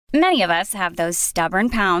Many of us have those stubborn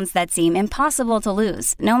pounds that seem impossible to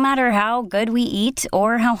lose, no matter how good we eat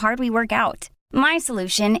or how hard we work out. My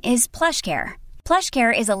solution is PlushCare.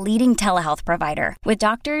 PlushCare is a leading telehealth provider with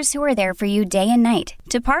doctors who are there for you day and night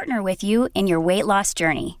to partner with you in your weight loss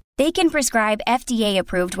journey. They can prescribe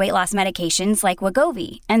FDA-approved weight loss medications like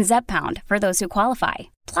Wegovy and Zepbound for those who qualify.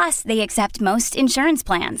 Plus, they accept most insurance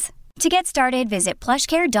plans. To get started, visit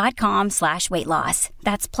plushcare.com/weightloss.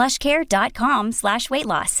 That's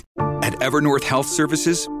plushcare.com/weightloss. At Evernorth Health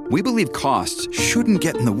Services, we believe costs shouldn't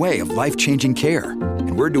get in the way of life-changing care,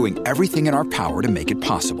 and we're doing everything in our power to make it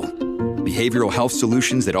possible. Behavioral health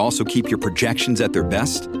solutions that also keep your projections at their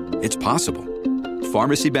best? It's possible.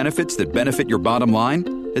 Pharmacy benefits that benefit your bottom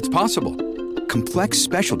line? It's possible. Complex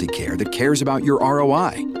specialty care that cares about your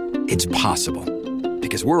ROI? It's possible.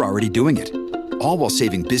 Because we're already doing it. All while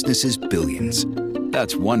saving businesses billions.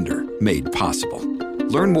 That's Wonder made possible.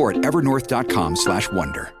 Learn more at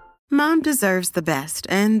evernorth.com/wonder. Mom deserves the best,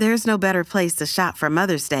 and there's no better place to shop for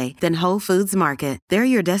Mother's Day than Whole Foods Market. They're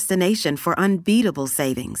your destination for unbeatable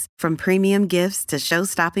savings, from premium gifts to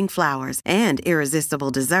show-stopping flowers and irresistible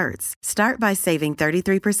desserts. Start by saving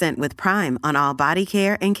 33% with Prime on all body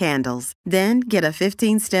care and candles. Then get a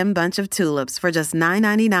 15-stem bunch of tulips for just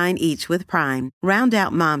 $9.99 each with Prime. Round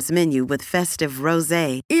out Mom's menu with festive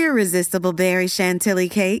rosé, irresistible berry chantilly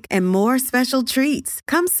cake, and more special treats.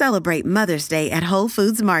 Come celebrate Mother's Day at Whole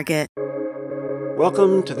Foods Market.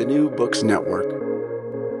 Welcome to the New Books Network.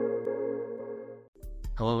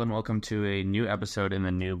 Hello and welcome to a new episode in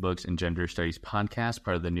the New Books and Gender Studies podcast,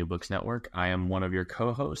 part of the New Books Network. I am one of your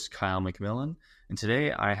co-hosts, Kyle McMillan, and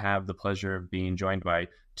today I have the pleasure of being joined by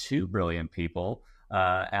two brilliant people,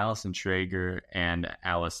 Allison Schrager and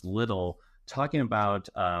Alice Little, talking about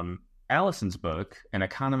Allison's book, An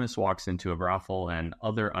Economist Walks into a Brothel and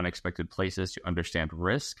Other Unexpected Places to Understand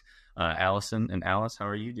Risk. Allison and Alice, how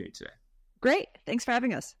are you doing today? Great. Thanks for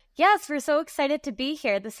having us. Yes, we're so excited to be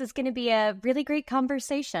here. This is going to be a really great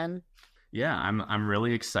conversation. Yeah, I'm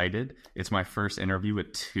really excited. It's my first interview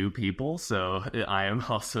with two people, so I am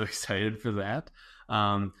also excited for that.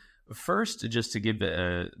 First, just to give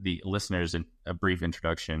the listeners a brief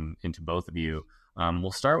introduction into both of you, we'll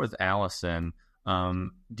start with Allison. Do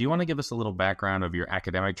you want to give us a little background of your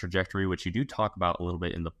academic trajectory, which you do talk about a little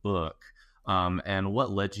bit in the book, and what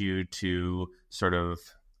led you to sort of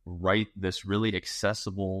write this really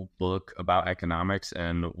accessible book about economics,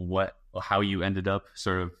 and how you ended up,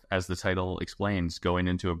 sort of as the title explains, going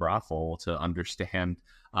into a brothel to understand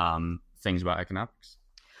things about economics?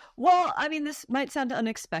 Well, I mean, this might sound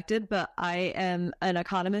unexpected, but I am an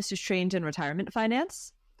economist who's trained in retirement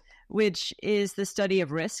finance, which is the study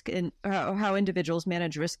of risk and how individuals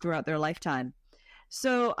manage risk throughout their lifetime.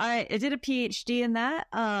 So I did a PhD in that,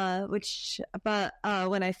 but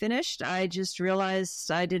when I finished, I just realized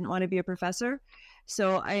I didn't want to be a professor.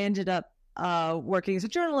 So I ended up working as a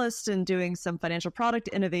journalist and doing some financial product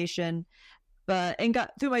innovation,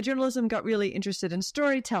 through my journalism, got really interested in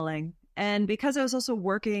storytelling. And because I was also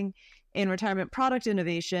working in retirement product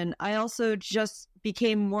innovation, I also just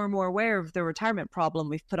became more and more aware of the retirement problem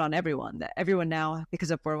we've put on everyone, that everyone now,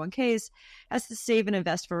 because of 401ks, has to save and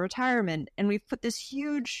invest for retirement. And we've put this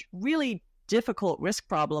huge, really difficult risk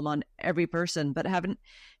problem on every person, but haven't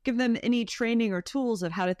given them any training or tools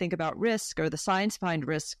of how to think about risk or the science behind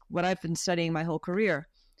risk, what I've been studying my whole career.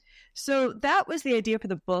 So that was the idea for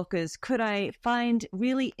the book, is could I find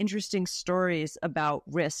really interesting stories about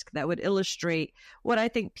risk that would illustrate what I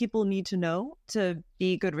think people need to know to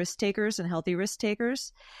be good risk takers and healthy risk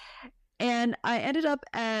takers. And I ended up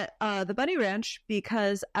at the Bunny Ranch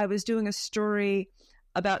because I was doing a story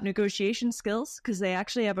about negotiation skills, because they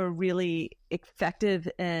actually have a really effective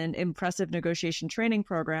and impressive negotiation training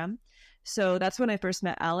program. So that's when I first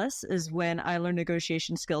met Alice, is when I learned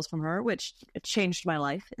negotiation skills from her, which changed my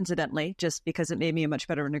life, incidentally, just because it made me a much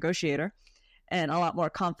better negotiator and a lot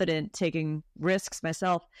more confident taking risks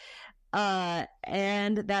myself.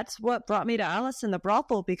 And that's what brought me to Alice in the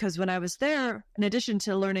brothel, because when I was there, in addition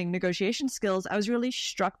to learning negotiation skills, I was really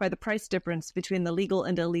struck by the price difference between the legal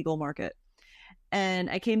and illegal market. And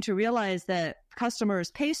I came to realize that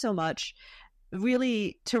customers pay so much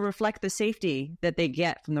really to reflect the safety that they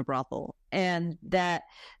get from the brothel, and that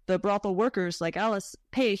the brothel workers like Alice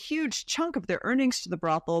pay a huge chunk of their earnings to the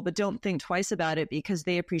brothel, but don't think twice about it because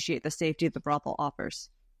they appreciate the safety the brothel offers.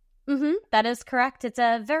 That is correct. It's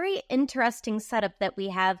a very interesting setup that we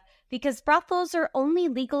have, because brothels are only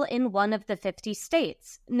legal in one of the 50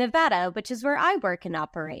 states, Nevada, which is where I work and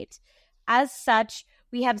operate. As such,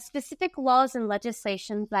 we have specific laws and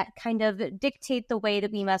legislation that kind of dictate the way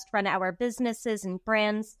that we must run our businesses and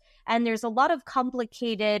brands. And there's a lot of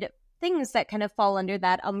complicated things that kind of fall under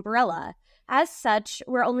that umbrella. As such,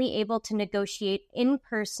 we're only able to negotiate in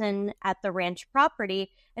person at the ranch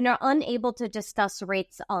property and are unable to discuss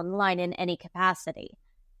rates online in any capacity.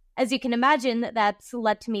 As you can imagine, that's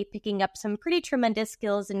led to me picking up some pretty tremendous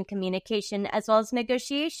skills in communication as well as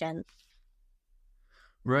negotiation.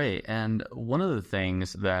 Right. And one of the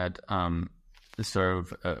things that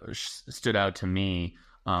stood out to me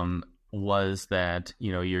was that,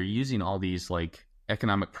 you're using all these like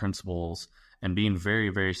economic principles and being very,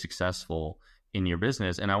 very successful in your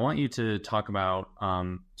business. And I want you to talk about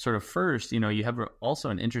sort of first, you have also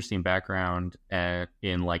an interesting background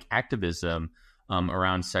in like activism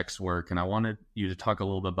around sex work. And I wanted you to talk a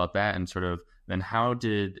little bit about that and sort of then how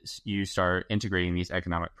did you start integrating these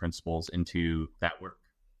economic principles into that work?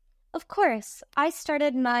 Of course. I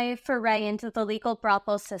started my foray into the legal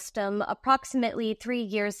brothel system approximately 3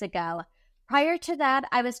 years ago. Prior to that,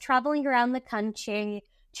 I was traveling around the country,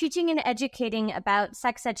 teaching and educating about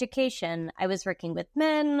sex education. I was working with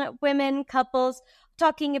men, women, couples,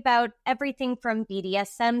 talking about everything from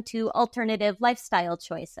BDSM to alternative lifestyle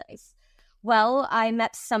choices. Well, I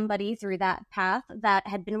met somebody through that path that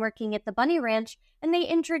had been working at the Bunny Ranch, and they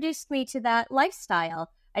introduced me to that lifestyle.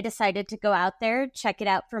 I decided to go out there, check it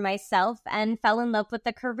out for myself, and fell in love with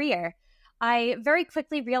the career. I very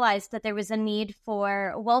quickly realized that there was a need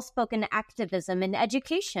for well-spoken activism and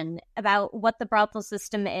education about what the brothel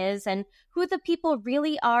system is and who the people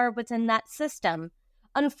really are within that system.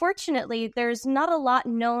 Unfortunately, there's not a lot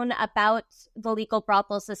known about the legal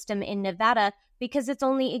brothel system in Nevada because it's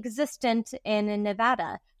only existent in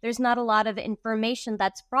Nevada. There's not a lot of information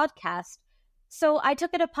that's broadcast. So I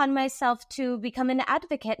took it upon myself to become an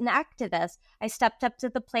advocate and activist. I stepped up to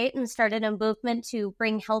the plate and started a movement to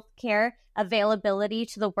bring healthcare availability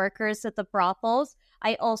to the workers at the brothels.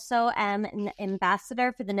 I also am an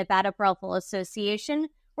ambassador for the Nevada Brothel Association,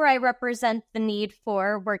 where I represent the need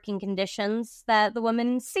for working conditions that the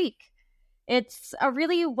women seek. It's a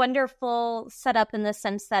really wonderful setup in the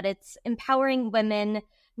sense that it's empowering women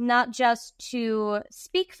not just to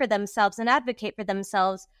speak for themselves and advocate for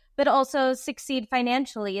themselves, but also succeed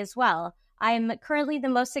financially as well. I'm currently the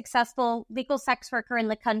most successful legal sex worker in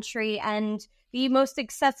the country and the most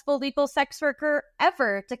successful legal sex worker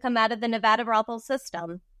ever to come out of the Nevada brothel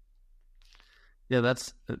system. Yeah,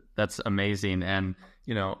 that's amazing. And,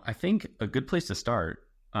 I think a good place to start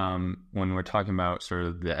when we're talking about sort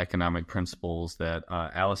of the economic principles that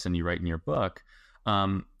Allison, you write in your book.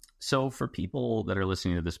 So for people that are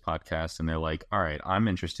listening to this podcast and they're like, all right, I'm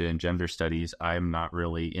interested in gender studies. I'm not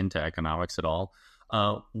really into economics at all.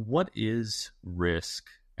 What is risk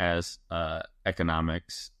as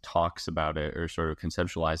economics talks about it or sort of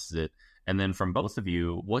conceptualizes it? And then from both of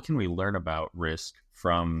you, what can we learn about risk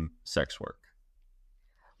from sex work?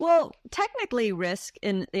 Well, technically, risk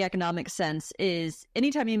in the economic sense is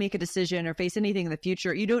anytime you make a decision or face anything in the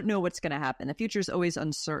future, you don't know what's going to happen. The future is always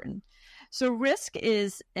uncertain. So risk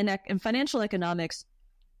is, in financial economics,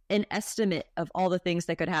 an estimate of all the things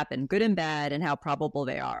that could happen, good and bad, and how probable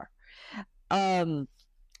they are. And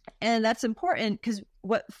that's important because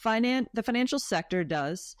what the financial sector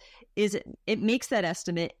does is it makes that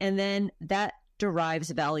estimate, and then that derives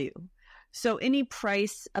value. So any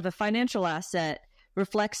price of a financial asset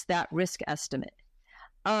reflects that risk estimate.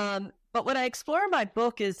 But what I explore in my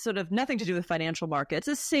book is sort of nothing to do with financial markets.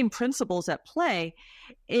 It's the same principles at play,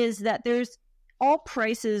 is that all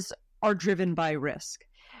prices are driven by risk.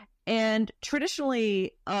 And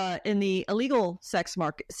traditionally, in the illegal sex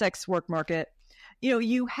work market,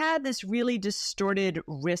 you had this really distorted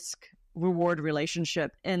risk reward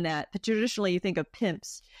relationship in that traditionally you think of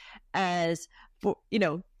pimps as,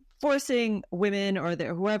 forcing women or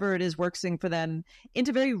whoever it is working for them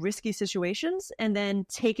into very risky situations and then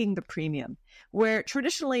taking the premium, where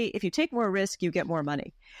traditionally, if you take more risk, you get more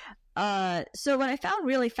money. So what I found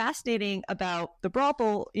really fascinating about the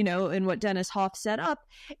brothel, and what Dennis Hof set up,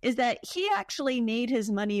 is that he actually made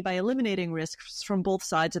his money by eliminating risks from both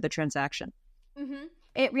sides of the transaction. Mm-hmm.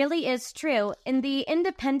 It really is true. In the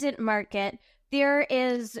independent market, there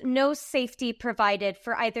is no safety provided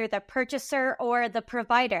for either the purchaser or the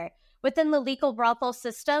provider. Within the legal brothel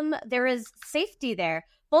system, there is safety there,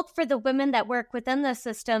 both for the women that work within the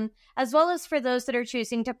system, as well as for those that are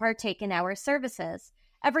choosing to partake in our services.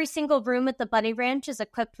 Every single room at the Bunny Ranch is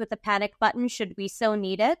equipped with a panic button should we so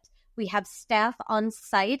need it. We have staff on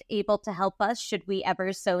site able to help us should we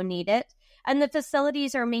ever so need it. And the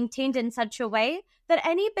facilities are maintained in such a way that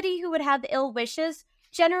anybody who would have ill wishes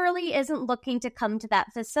generally isn't looking to come to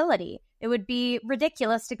that facility. It would be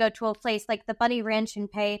ridiculous to go to a place like the Bunny Ranch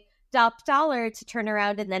and pay top dollar to turn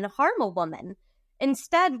around and then harm a woman.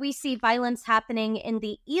 Instead, we see violence happening in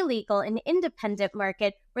the illegal and independent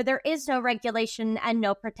market where there is no regulation and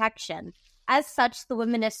no protection. As such, the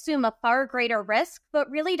women assume a far greater risk, but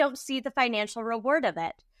really don't see the financial reward of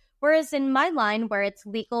it. Whereas in my line, where it's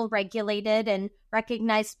legal, regulated, and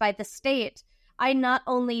recognized by the state, I not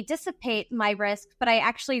only dissipate my risk, but I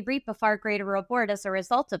actually reap a far greater reward as a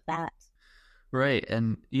result of that. Right.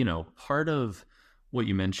 And, part of what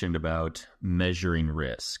you mentioned about measuring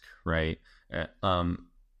risk, right?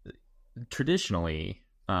 Traditionally,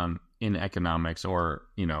 in economics or,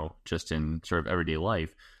 just in sort of everyday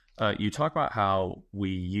life, you talk about how we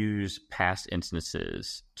use past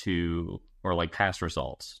instances or like past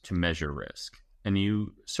results to measure risk. And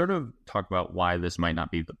you sort of talk about why this might not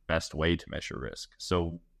be the best way to measure risk.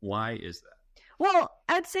 So why is that? Well,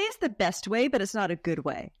 I'd say it's the best way, but it's not a good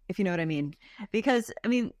way, if you know what I mean. Because,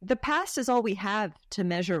 the past is all we have to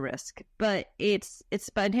measure risk, but it's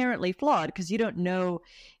inherently flawed because you don't know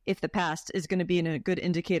if the past is going to be a good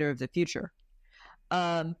indicator of the future.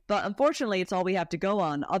 But unfortunately, it's all we have to go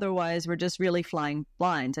on. Otherwise, we're just really flying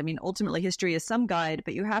blind. Ultimately, history is some guide,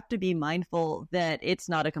 but you have to be mindful that it's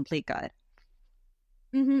not a complete guide.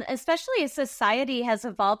 Mm-hmm. Especially as society has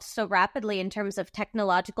evolved so rapidly in terms of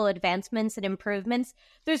technological advancements and improvements,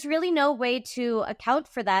 there's really no way to account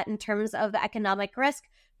for that in terms of economic risk,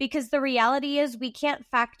 because the reality is we can't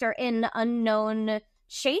factor in unknown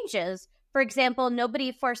changes. For example,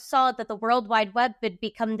 nobody foresaw that the World Wide Web would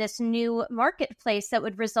become this new marketplace that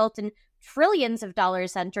would result in trillions of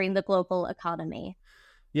dollars entering the global economy.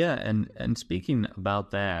 Yeah, and speaking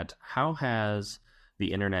about that, how has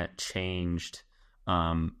the internet changed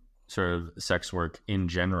sort of sex work in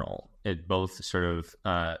general? It both sort of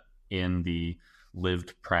in the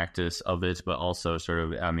lived practice of it, but also sort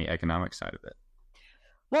of on the economic side of it.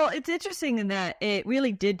 Well, it's interesting in that it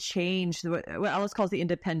really did change what Alice calls the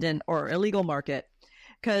independent or illegal market,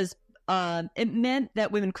 because it meant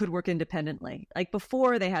that women could work independently. Like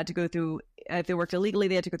before, they had to go through, if they worked illegally,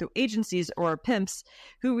 they had to go through agencies or pimps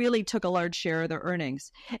who really took a large share of their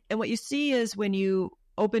earnings. And what you see is when you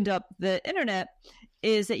opened up the internet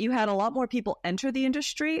is that you had a lot more people enter the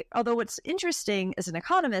industry. Although what's interesting as an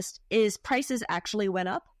economist is prices actually went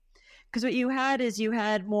up, because what you had is you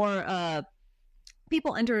had more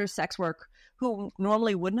people enter sex work who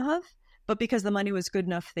normally wouldn't have, but because the money was good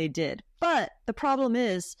enough, they did. But the problem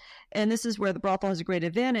is, and this is where the brothel has a great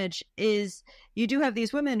advantage, is you do have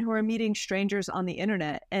these women who are meeting strangers on the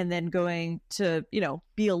internet and then going to,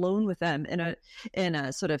 be alone with them in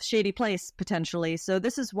a sort of shady place potentially. So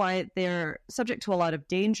this is why they're subject to a lot of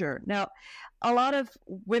danger. Now, a lot of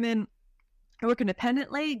women who work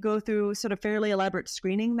independently go through sort of fairly elaborate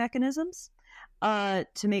screening mechanisms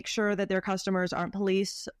to make sure that their customers aren't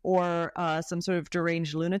police or some sort of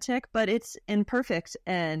deranged lunatic, but it's imperfect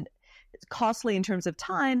and it's costly in terms of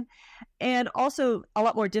time, and also a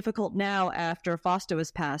lot more difficult now after FOSTA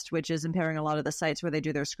was passed, which is impairing a lot of the sites where they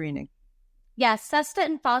do their screening. Yes, SESTA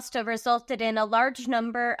and FOSTA resulted in a large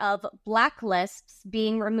number of blacklists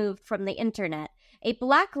being removed from the internet. A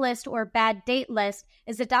blacklist or bad date list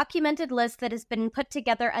is a documented list that has been put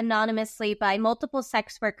together anonymously by multiple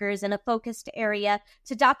sex workers in a focused area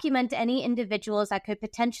to document any individuals that could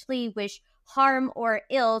potentially wish harm or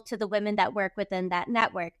ill to the women that work within that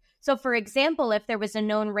network. So, for example, if there was a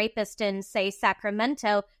known rapist in, say,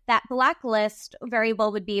 Sacramento, that blacklist very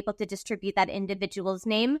well would be able to distribute that individual's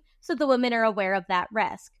name so the women are aware of that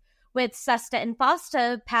risk. With SESTA and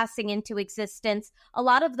FOSTA passing into existence, a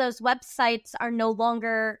lot of those websites are no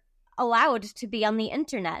longer allowed to be on the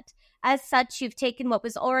internet. As such, you've taken what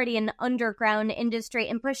was already an underground industry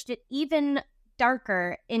and pushed it even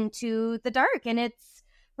darker into the dark, and it's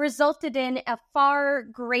resulted in a far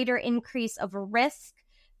greater increase of risk.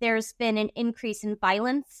 There's been an increase in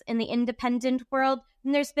violence in the independent world,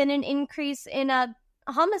 and there's been an increase in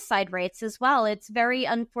homicide rates as well. It's very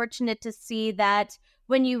unfortunate to see that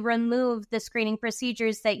when you remove the screening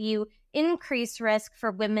procedures that you increase risk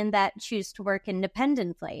for women that choose to work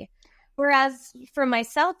independently. Whereas for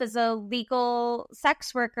myself as a legal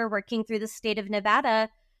sex worker working through the state of Nevada,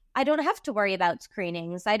 I don't have to worry about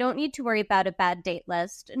screenings. I don't need to worry about a bad date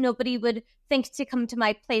list. Nobody would think to come to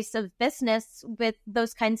my place of business with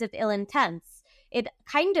those kinds of ill intents. It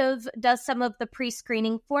kind of does some of the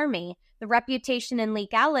pre-screening for me. The reputation and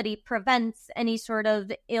legality prevents any sort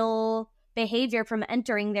of ill behavior from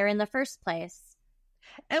entering there in the first place.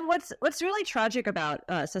 And what's really tragic about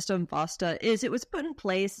SESTA and FOSTA is it was put in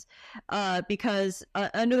place because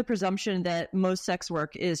under the presumption that most sex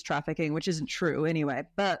work is trafficking, which isn't true anyway.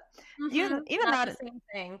 But even that, the same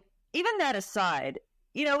thing. Even that aside,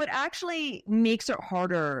 it actually makes it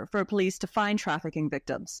harder for police to find trafficking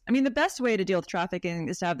victims. I mean, the best way to deal with trafficking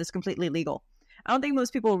is to have this completely legal. I don't think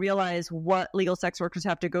most people realize what legal sex workers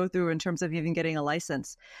have to go through in terms of even getting a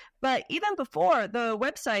license. But even before, the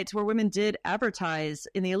websites where women did advertise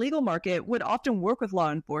in the illegal market would often work with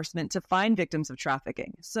law enforcement to find victims of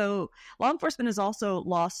trafficking. So law enforcement has also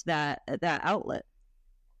lost that outlet.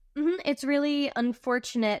 It's really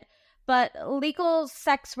unfortunate, but legal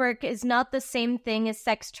sex work is not the same thing as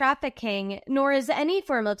sex trafficking, nor is any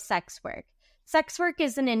form of sex work. Sex work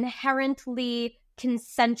is an inherently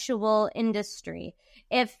consensual industry.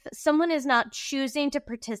 If someone is not choosing to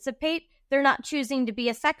participate, they're not choosing to be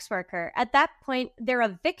a sex worker. At that point, they're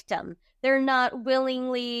a victim. They're not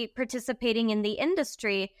willingly participating in the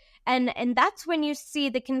industry. And that's when you see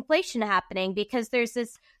the conflation happening, because there's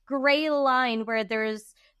this gray line where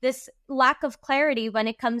there's this lack of clarity when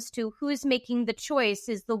it comes to who's making the choice.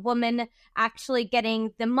 Is the woman actually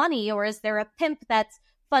getting the money, or is there a pimp that's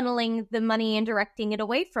funneling the money and directing it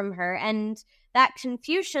away from her? And that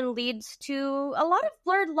confusion leads to a lot of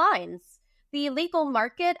blurred lines. The legal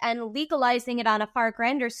market and legalizing it on a far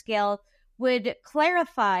grander scale would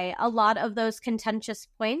clarify a lot of those contentious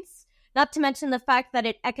points, not to mention the fact that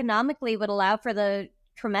it economically would allow for the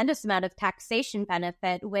tremendous amount of taxation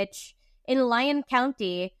benefit, which in Lyon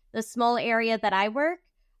County, the small area that I work,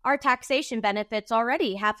 our taxation benefit's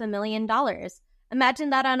already $500,000.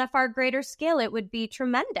 Imagine that on a far greater scale. It would be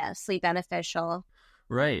tremendously beneficial.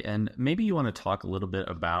 Right. And maybe you want to talk a little bit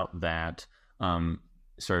about that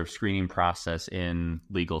sort of screening process in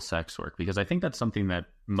legal sex work, because I think that's something that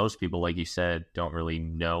most people, like you said, don't really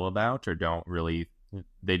know about, or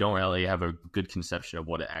they don't really have a good conception of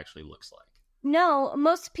what it actually looks like. No,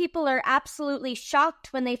 most people are absolutely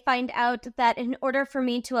shocked when they find out that in order for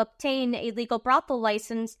me to obtain a legal brothel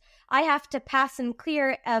license, I have to pass and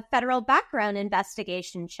clear a federal background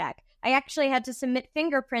investigation check. I actually had to submit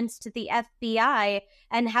fingerprints to the FBI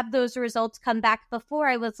and have those results come back before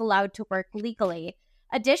I was allowed to work legally.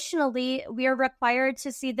 Additionally, we are required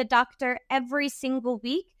to see the doctor every single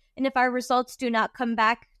week, and if our results do not come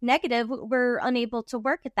back negative, we're unable to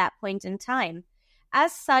work at that point in time.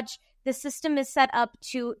 As such, the system is set up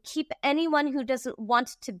to keep anyone who doesn't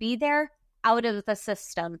want to be there out of the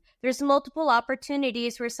system. There's multiple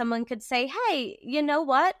opportunities where someone could say, hey, you know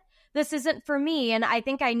what? This isn't for me, and I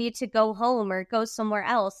think I need to go home or go somewhere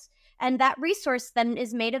else. And that resource then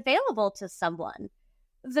is made available to someone.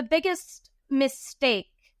 The biggest mistake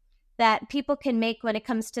that people can make when it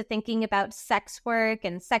comes to thinking about sex work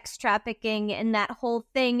and sex trafficking and that whole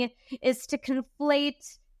thing is to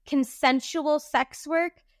conflate consensual sex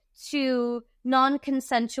work to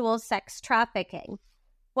non-consensual sex trafficking.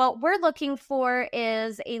 What we're looking for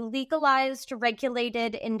is a legalized,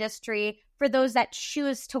 regulated industry for those that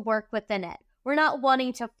choose to work within it. We're not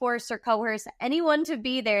wanting to force or coerce anyone to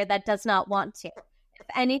be there that does not want to. If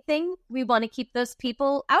anything, we want to keep those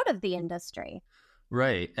people out of the industry.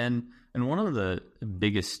 Right. And one of the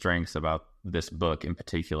biggest strengths about this book in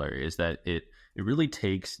particular is that it really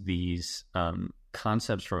takes these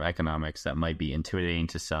concepts from economics that might be intimidating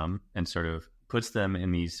to some and sort of puts them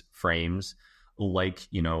in these frames like,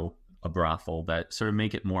 a brothel that sort of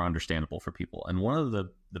make it more understandable for people. And one of the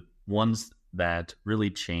ones that really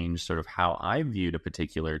changed sort of how I viewed a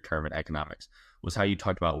particular term in economics was how you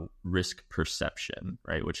talked about risk perception,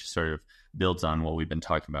 right? Which sort of builds on what we've been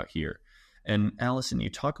talking about here. And Allison, you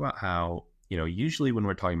talk about how, usually when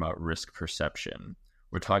we're talking about risk perception,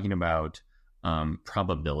 we're talking about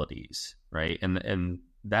probabilities, right? And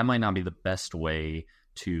that might not be the best way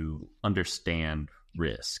to understand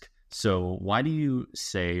risk. So why do you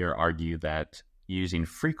say or argue that using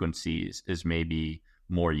frequencies is maybe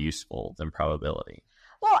more useful than probability?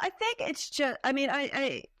 Well, I think it's just,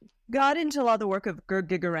 I got into a lot of the work of Gerd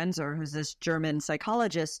Gigerenzer, who's this German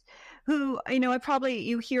psychologist who,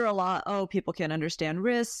 you hear a lot, people can't understand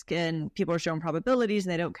risk and people are showing probabilities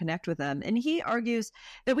and they don't connect with them. And he argues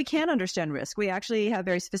that we can understand risk. We actually have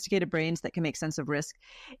very sophisticated brains that can make sense of risk.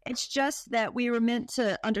 It's just that we were meant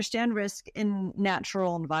to understand risk in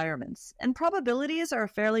natural environments. And probabilities are a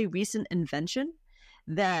fairly recent invention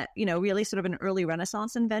that, really sort of an early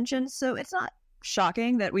Renaissance invention. So it's not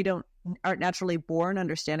shocking that we aren't naturally born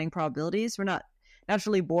understanding probabilities. We're not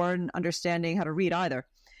naturally born understanding how to read either.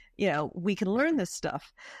 We can learn this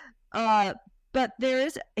stuff. But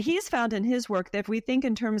he's found in his work that if we think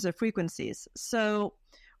in terms of frequencies, so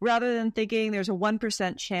rather than thinking there's a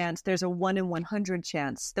 1% chance, there's a 1 in 100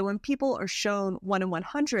 chance, that when people are shown 1 in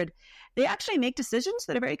 100, they actually make decisions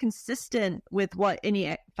that are very consistent with what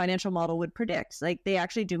any financial model would predict. Like they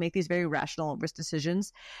actually do make these very rational risk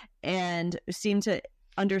decisions and seem to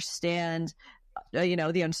understand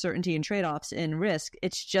the uncertainty and trade-offs in risk.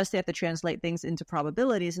 It's just they have to translate things into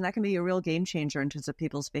probabilities, and that can be a real game changer in terms of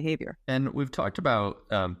people's behavior. And we've talked about,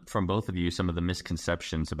 from both of you, some of the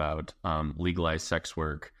misconceptions about legalized sex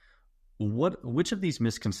work. Which of these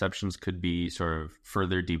misconceptions could be sort of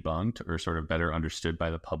further debunked or sort of better understood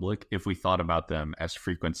by the public if we thought about them as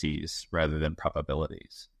frequencies rather than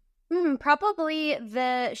probabilities? Probably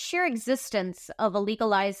the sheer existence of a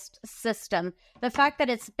legalized system. The fact that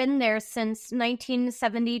it's been there since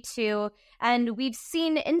 1972, and we've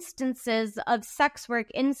seen instances of sex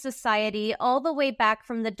work in society all the way back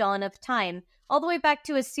from the dawn of time, all the way back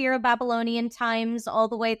to Assyro-Babylonian times, all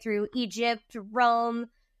the way through Egypt, Rome,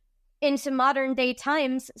 into modern day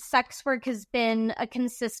times. Sex work has been a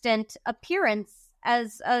consistent appearance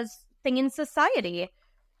as a thing in society.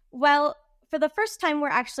 Well, for the first time, we're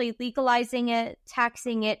actually legalizing it,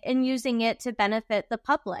 taxing it, and using it to benefit the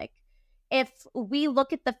public. If we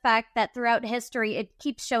look at the fact that throughout history, it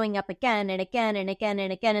keeps showing up again and again and again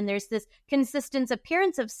and again, and there's this consistent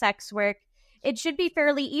appearance of sex work, it should be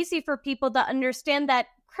fairly easy for people to understand that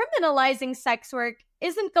criminalizing sex work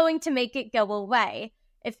isn't going to make it go away.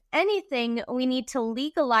 If anything, we need to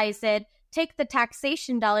legalize it, take the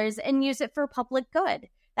taxation dollars, and use it for public good.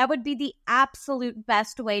 That would be the absolute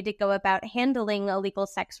best way to go about handling a legal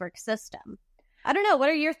sex work system. I don't know. What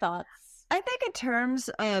are your thoughts? I think in terms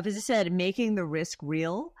of, as I said, making the risk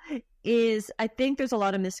real, I think there's a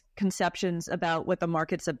lot of misconceptions about what the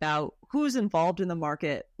market's about, who's involved in the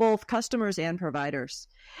market, both customers and providers.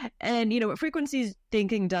 And, what frequency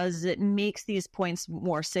thinking does is it makes these points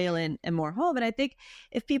more salient and more home. And I think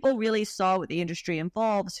if people really saw what the industry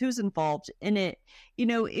involves, who's involved in it,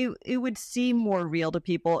 it would seem more real to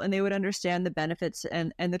people, and they would understand the benefits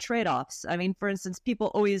and the trade-offs. I mean, for instance, people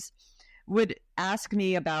always would ask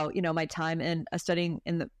me about, my time in studying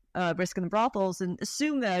in the risk in the brothels, and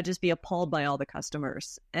assume that I'd just be appalled by all the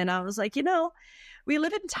customers. And I was like, we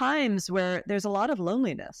live in times where there's a lot of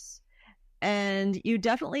loneliness. And you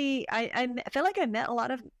definitely, I feel like I met a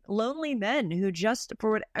lot of lonely men who just,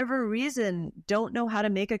 for whatever reason, don't know how to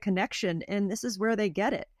make a connection. And this is where they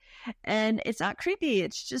get it. And it's not creepy.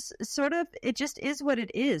 It's just it just is what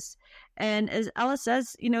it is. And as Alice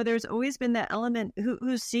says, there's always been that element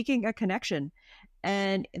who's seeking a connection.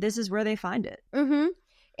 And this is where they find it. Mm-hmm.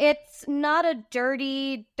 It's not a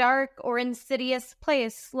dirty, dark, or insidious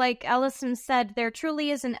place. Like Allison said, there truly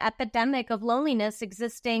is an epidemic of loneliness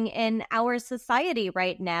existing in our society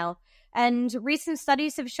right now. And recent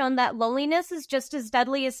studies have shown that loneliness is just as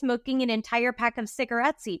deadly as smoking an entire pack of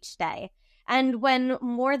cigarettes each day. And when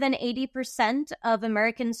more than 80% of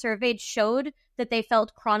Americans surveyed showed that they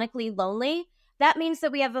felt chronically lonely, that means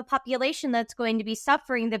that we have a population that's going to be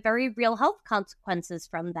suffering the very real health consequences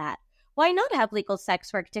from that. Why not have legal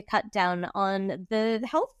sex work to cut down on the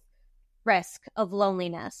health risk of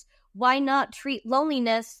loneliness? Why not treat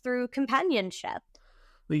loneliness through companionship?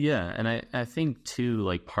 Well, yeah, and I think, too,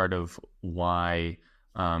 like part of why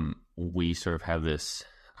we sort of have this,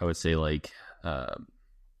 I would say,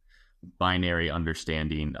 binary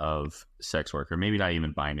understanding of sex work, or maybe not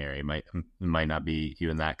even binary, it might not be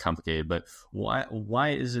even that complicated, but why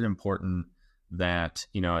is it important that,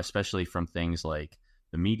 especially from things like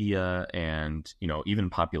the media and, even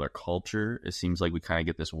popular culture, it seems like we kind of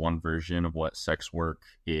get this one version of what sex work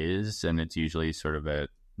is, and it's usually sort of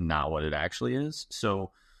not what it actually is.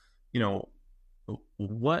 So,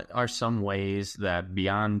 what are some ways that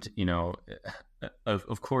beyond,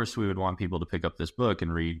 of course, we would want people to pick up this book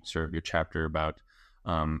and read sort of your chapter about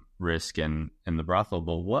risk and the brothel,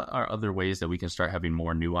 but what are other ways that we can start having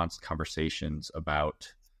more nuanced conversations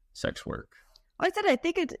about sex work? I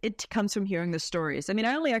think it comes from hearing the stories. I mean,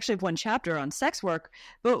 I only actually have one chapter on sex work,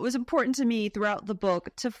 but it was important to me throughout the book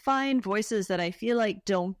to find voices that I feel like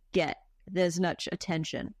don't get as much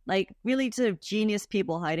attention, like really to genius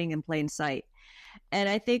people hiding in plain sight. And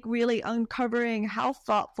I think really uncovering how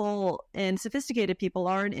thoughtful and sophisticated people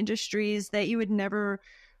are in industries that you would never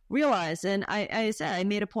realize. And I said, I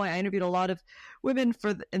made a point. I interviewed a lot of women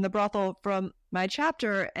in the brothel from my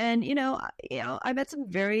chapter, and I met some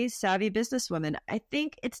very savvy businesswomen. I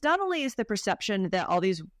think it's not only is the perception that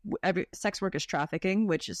every sex work is trafficking,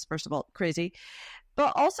 which is first of all crazy,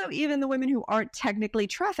 but also even the women who aren't technically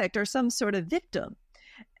trafficked are some sort of victim.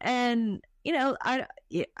 And if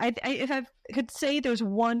I could say there's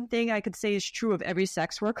one thing I could say is true of every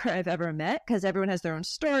sex worker I've ever met, because everyone has their own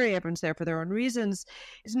story, everyone's there for their own reasons,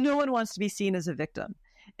 is no one wants to be seen as a victim.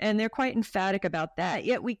 And they're quite emphatic about that.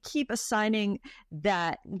 Yet we keep assigning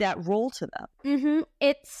that role to them. Mm-hmm.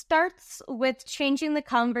 It starts with changing the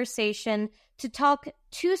conversation to talk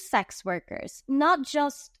to sex workers, not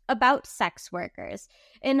just about sex workers.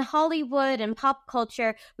 In Hollywood and pop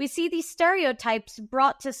culture, we see these stereotypes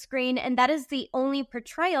brought to screen, and that is the only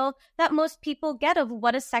portrayal that most people get of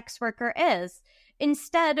what a sex worker is.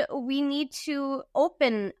 Instead, we need to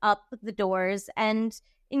open up the doors and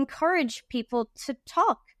encourage people to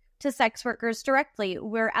talk to sex workers directly.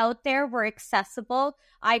 We're out there, we're accessible.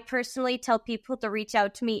 I personally tell people to reach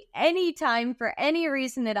out to me anytime for any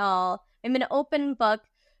reason at all. I'm an open book,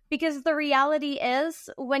 because the reality is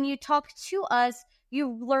when you talk to us, you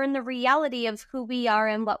learn the reality of who we are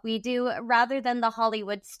and what we do rather than the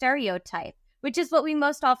Hollywood stereotype, which is what we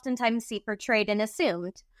most oftentimes see portrayed and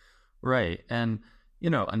assumed. Right. And,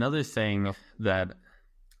 another thing that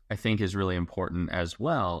I think is really important as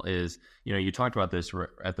well is, you talked about this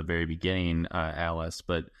at the very beginning, Alice,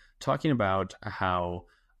 but talking about how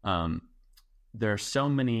there are so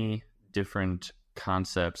many different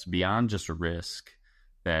concepts beyond just risk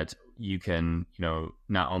that you can,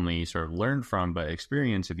 not only sort of learn from, but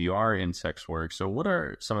experience if you are in sex work. So what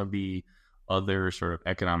are some of the other sort of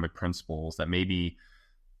economic principles that maybe,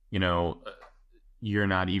 you're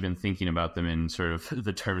not even thinking about them in sort of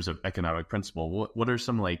the terms of economic principle? What are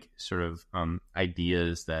some sort of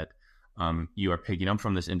ideas that you are picking up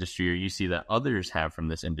from this industry, or you see that others have from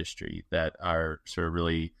this industry that are sort of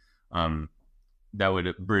really that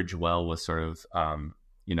would bridge well with sort of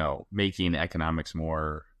making economics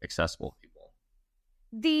more accessible to people?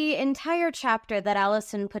 The entire chapter that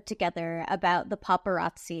Allison put together about the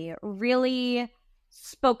paparazzi really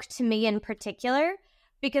spoke to me in particular,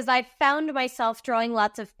 because I found myself drawing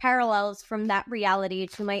lots of parallels from that reality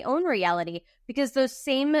to my own reality, because those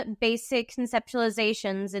same basic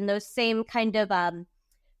conceptualizations and those same kind of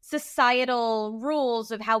societal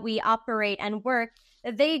rules of how we operate and work,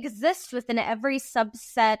 they exist within every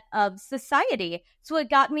subset of society. So it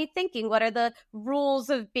got me thinking, what are the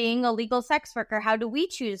rules of being a legal sex worker? How do we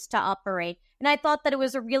choose to operate? And I thought that it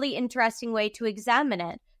was a really interesting way to examine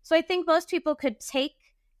it. So I think most people could take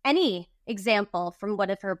any example from one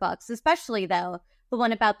of her books, especially though the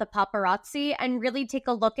one about the paparazzi, and really take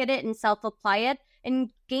a look at it and self-apply it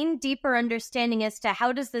and gain deeper understanding as to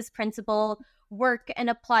how does this principle work and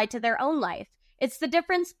apply to their own life. It's the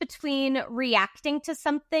difference between reacting to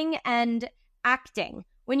something and acting.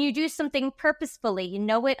 When you do something purposefully, you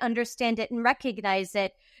know it, understand it, and recognize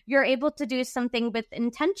it, you're able to do something with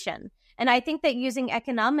intention. And I think that using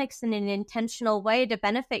economics in an intentional way to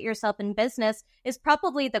benefit yourself in business is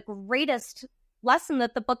probably the greatest lesson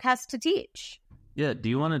that the book has to teach. Yeah. Do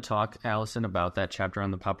you want to talk, Allison, about that chapter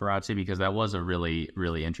on the paparazzi? Because that was a really,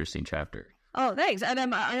 really interesting chapter. Oh, thanks.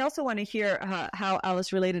 And I also want to hear how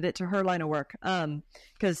Alice related it to her line of work,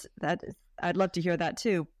 because I'd love to hear that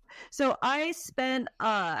too. So I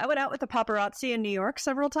went out with the paparazzi in New York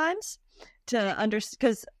several times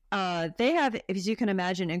because they have, as you can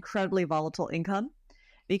imagine, incredibly volatile income.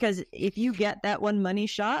 Because if you get that one money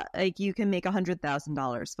shot, you can make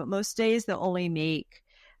 $100,000, but most days they'll only make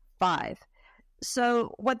 $5,000.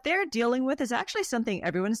 So what they're dealing with is actually something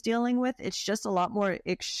everyone's dealing with. It's just a lot more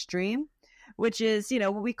extreme, which is,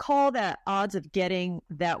 we call that odds of getting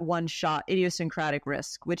that one shot idiosyncratic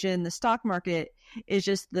risk, which in the stock market is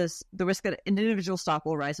just the risk that an individual stock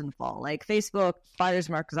will rise and fall. Like Facebook fires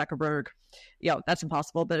Mark Zuckerberg, that's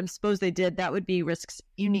impossible. But suppose they did, that would be risks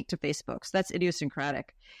unique to Facebook. So that's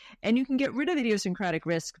idiosyncratic. And you can get rid of idiosyncratic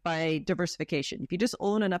risk by diversification. If you just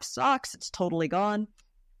own enough stocks, it's totally gone.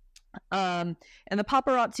 And the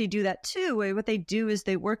paparazzi do that too. What they do is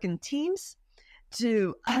they work in teams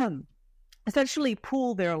to essentially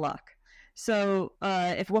pool their luck. So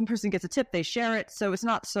if one person gets a tip, they share it. So it's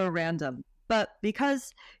not so random. But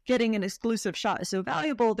because getting an exclusive shot is so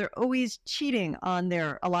valuable, they're always cheating on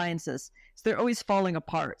their alliances. So they're always falling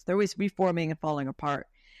apart. They're always reforming and falling apart.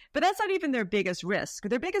 But that's not even their biggest risk.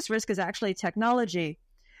 Their biggest risk is actually technology,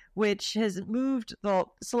 which has moved the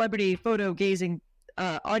celebrity photo gazing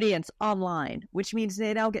audience online, which means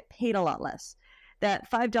they now get paid a lot less.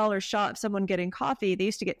 That $5 shot of someone getting coffee, they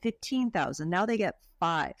used to get $15,000. Now they get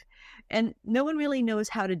 $5,000. And no one really knows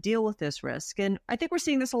how to deal with this risk. And I think we're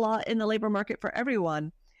seeing this a lot in the labor market for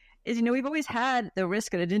everyone. Is, we've always had the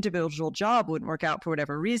risk that an individual job wouldn't work out for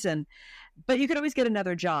whatever reason, but you could always get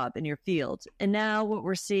another job in your field. And now what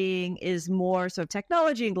we're seeing is more sort of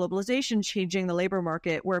technology and globalization changing the labor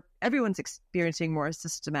market where everyone's experiencing more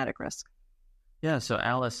systematic risk. Yeah. So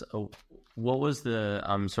Alice, what was the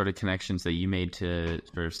sort of connections that you made to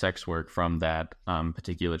sort of sex work from that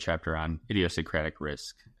particular chapter on idiosyncratic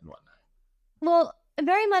risk and whatnot? Well,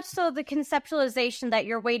 very much so the conceptualization that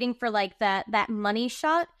you're waiting for like that money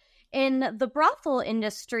shot. In the brothel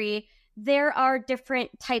industry, there are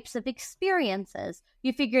different types of experiences.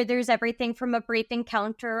 You figure there's everything from a brief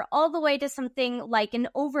encounter all the way to something like an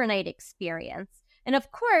overnight experience. And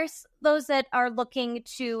of course, those that are looking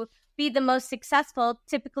to be the most successful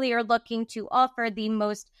typically are looking to offer the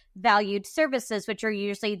most valued services, which are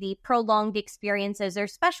usually the prolonged experiences or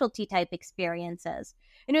specialty type experiences.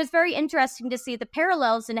 And it was very interesting to see the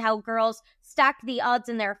parallels in how girls stack the odds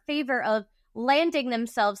in their favor of landing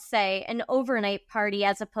themselves, say, an overnight party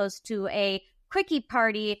as opposed to a quickie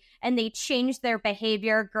party, and they change their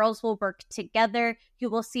behavior. Girls will work together. You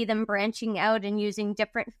will see them branching out and using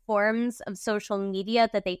different forms of social media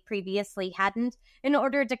that they previously hadn't in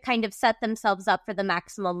order to kind of set themselves up for the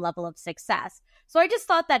maximum level of success. So I just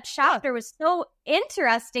thought that chapter was so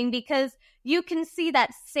interesting because you can see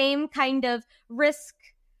that same kind of risk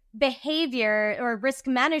behavior or risk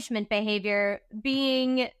management behavior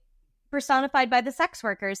being personified by the sex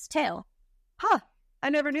workers too. Huh. I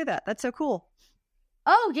never knew that. That's so cool.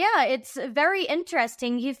 Oh, yeah, it's very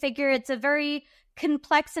interesting. You figure it's a very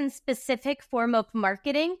complex and specific form of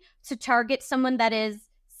marketing to target someone that is,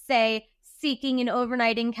 say, seeking an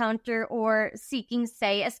overnight encounter or seeking,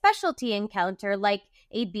 say, a specialty encounter like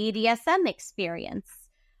a BDSM experience.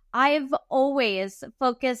 I've always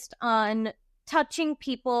focused on touching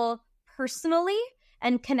people personally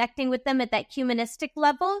and connecting with them at that humanistic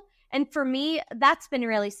level. And for me, that's been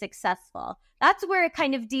really successful. That's where it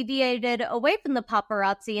kind of deviated away from the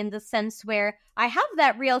paparazzi in the sense where I have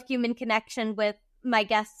that real human connection with my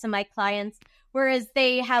guests and my clients, whereas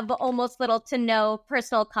they have almost little to no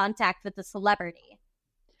personal contact with the celebrity.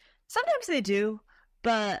 Sometimes they do,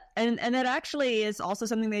 but and that actually is also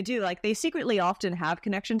something they do. Like they secretly often have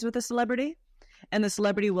connections with a celebrity, and the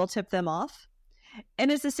celebrity will tip them off.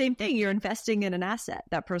 And it's the same thing. You're investing in an asset,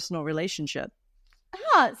 that personal relationship.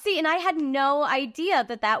 See, and I had no idea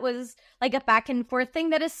that was like a back and forth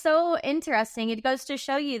thing. That is so interesting. It goes to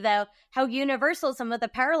show you, though, how universal some of the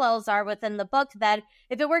parallels are within the book, that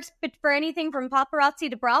if it works for anything from paparazzi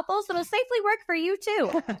to brothels, it'll safely work for you,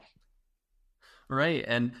 too. Right.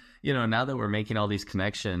 And, now that we're making all these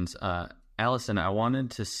connections, Allison, I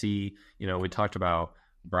wanted to see, we talked about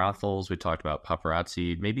brothels, we talked about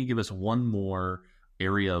paparazzi. Maybe give us one more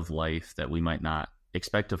area of life that we might not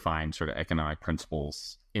expect to find sort of economic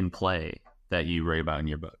principles in play that you write about in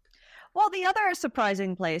your book. Well, the other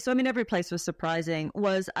surprising place, so I mean, every place was surprising,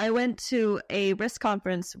 was I went to a risk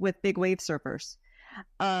conference with big wave surfers.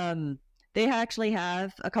 They actually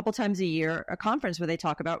have a couple times a year a conference where they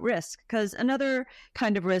talk about risk, because another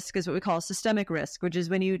kind of risk is what we call systemic risk, which is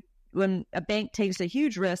when a bank takes a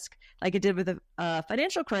huge risk, like it did with a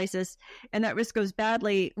financial crisis, and that risk goes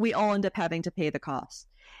badly, we all end up having to pay the cost.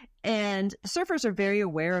 And surfers are very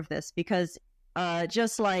aware of this because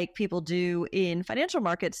just like people do in financial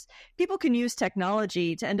markets, people can use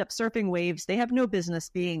technology to end up surfing waves they have no business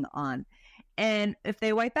being on. And if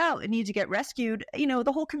they wipe out and need to get rescued,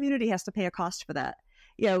 the whole community has to pay a cost for that.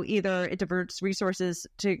 Either it diverts resources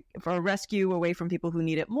for a rescue away from people who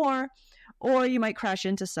need it more, or you might crash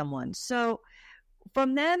into someone. So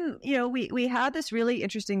from them, we had this really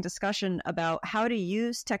interesting discussion about how to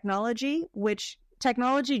use technology, which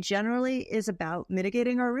technology generally is about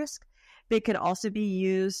mitigating our risk, but it could also be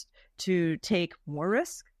used to take more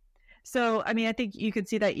risk. So, I mean, I think you could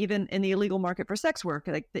see that even in the illegal market for sex work,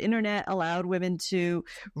 like the internet allowed women to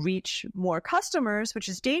reach more customers, which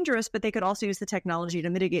is dangerous, but they could also use the technology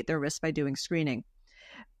to mitigate their risk by doing screening.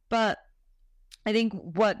 But I think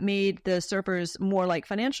what made the surfers more like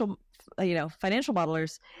financial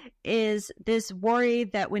modelers is this worry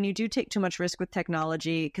that when you do take too much risk with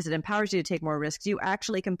technology, because it empowers you to take more risks, you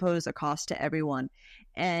actually can pose a cost to everyone.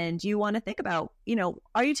 And you want to think about,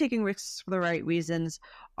 are you taking risks for the right reasons?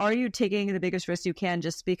 Are you taking the biggest risk you can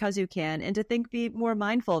just because you can? And to be more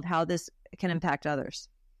mindful of how this can impact others.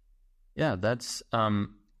 Yeah, that's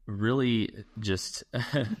really just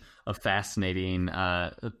a fascinating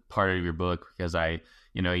part of your book, because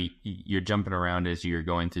you're jumping around as you're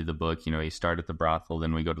going through the book. You start at the brothel,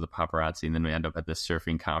 then we go to the paparazzi, and then we end up at this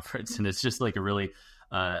surfing conference. And it's just like a really,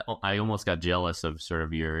 I almost got jealous of sort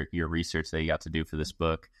of your research that you got to do for this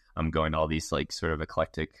book. Going to all these like sort of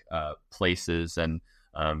eclectic places and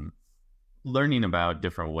learning about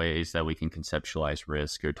different ways that we can conceptualize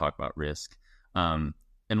risk or talk about risk.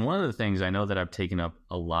 And one of the things, I know that I've taken up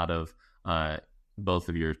a lot of both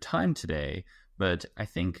of your time today, but I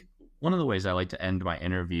think one of the ways I like to end my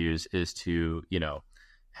interviews is to,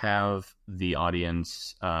 have the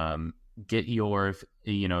audience get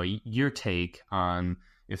your take on,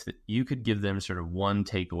 if you could give them sort of one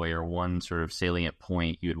takeaway or one sort of salient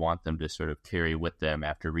point you would want them to sort of carry with them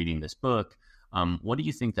after reading this book, what do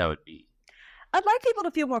you think that would be? I'd like people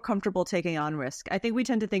to feel more comfortable taking on risk. I think we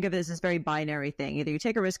tend to think of it as this very binary thing. Either you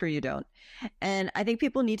take a risk or you don't. And I think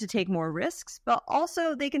people need to take more risks, but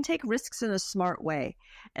also they can take risks in a smart way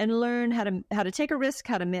and learn how to take a risk,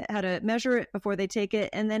 how to measure it before they take it,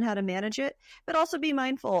 and then how to manage it, but also be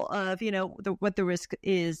mindful of, what the risk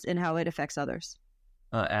is and how it affects others.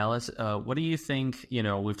 Alice, what do you think?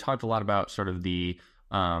 We've talked a lot about sort of the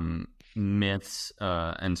myths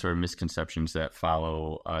and sort of misconceptions that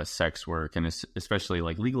follow sex work, and especially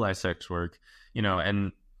like legalized sex work,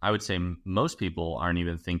 and I would say most people aren't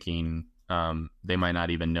even thinking, they might not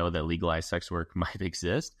even know that legalized sex work might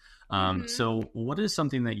exist. So what is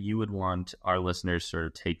something that you would want our listeners sort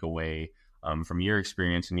of take away from your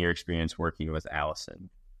experience and your experience working with Allison?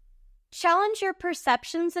 Challenge your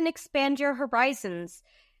perceptions and expand your horizons.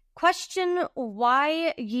 Question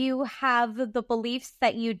why you have the beliefs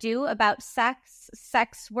that you do about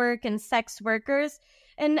sex work, and sex workers,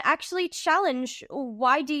 and actually challenge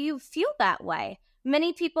why do you feel that way.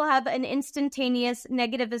 Many people have an instantaneous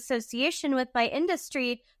negative association with my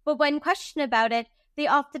industry, but when questioned about it, they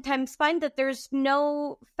oftentimes find that there's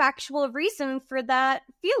no factual reason for that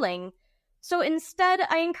feeling. So instead,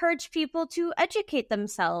 I encourage people to educate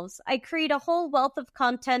themselves. I create a whole wealth of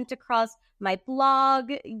content across my blog,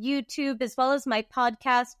 YouTube, as well as my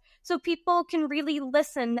podcast, so people can really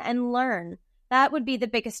listen and learn. That would be the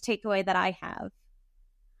biggest takeaway that I have.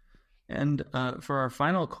 And for our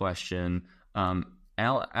final question,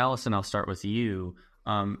 Allison, I'll start with you.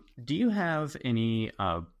 Do you have any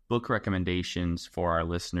book recommendations for our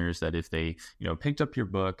listeners that if they, picked up your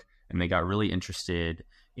book and they got really interested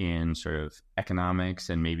in sort of economics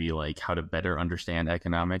and maybe like how to better understand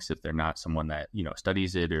economics if they're not someone that,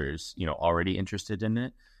 studies it or is, already interested in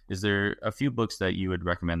it? Is there a few books that you would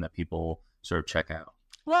recommend that people sort of check out?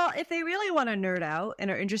 Well, if they really want to nerd out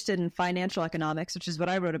and are interested in financial economics, which is what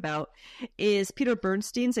I wrote about, is Peter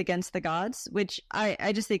Bernstein's Against the Gods, which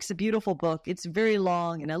I just think is a beautiful book. It's very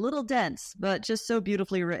long and a little dense, but just so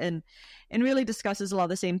beautifully written and really discusses a lot of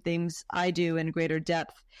the same things I do in greater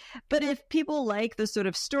depth. But if people like the sort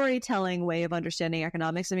of storytelling way of understanding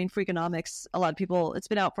economics, Freakonomics, a lot of people, it's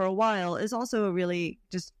been out for a while, is also a really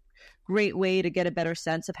just great way to get a better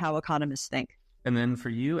sense of how economists think. And then for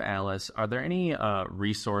you, Alice, are there any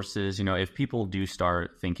resources, if people do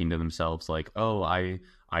start thinking to themselves like, oh, I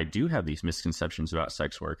do have these misconceptions about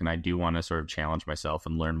sex work and I do want to sort of challenge myself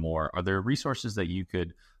and learn more. Are there resources that you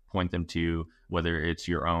could point them to, whether it's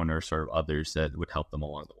your own or sort of others, that would help them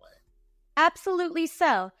along the way? Absolutely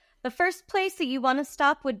so. The first place that you want to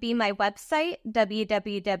stop would be my website,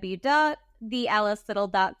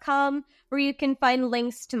 www.thealicelittle.com, where you can find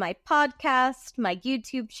links to my podcast, my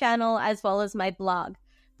YouTube channel, as well as my blog.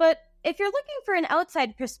 But if you're looking for an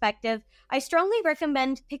outside perspective, I strongly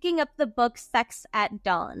recommend picking up the book Sex at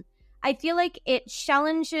Dawn. I feel like it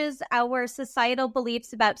challenges our societal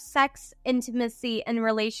beliefs about sex, intimacy, and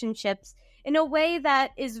relationships in a way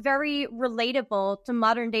that is very relatable to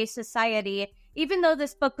modern-day society. Even though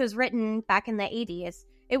this book was written back in the 80s,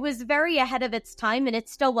 it was very ahead of its time, and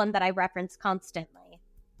it's still one that I reference constantly.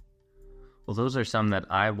 Well, those are some that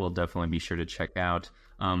I will definitely be sure to check out.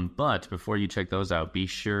 But before you check those out, be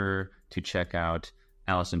sure to check out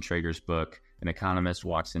Allison Traeger's book, An Economist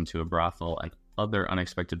Walks into a Brothel and Other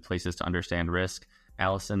Unexpected Places to Understand Risk.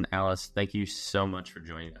 Alice, thank you so much for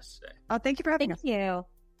joining us today. Thank you for having us. Thank you.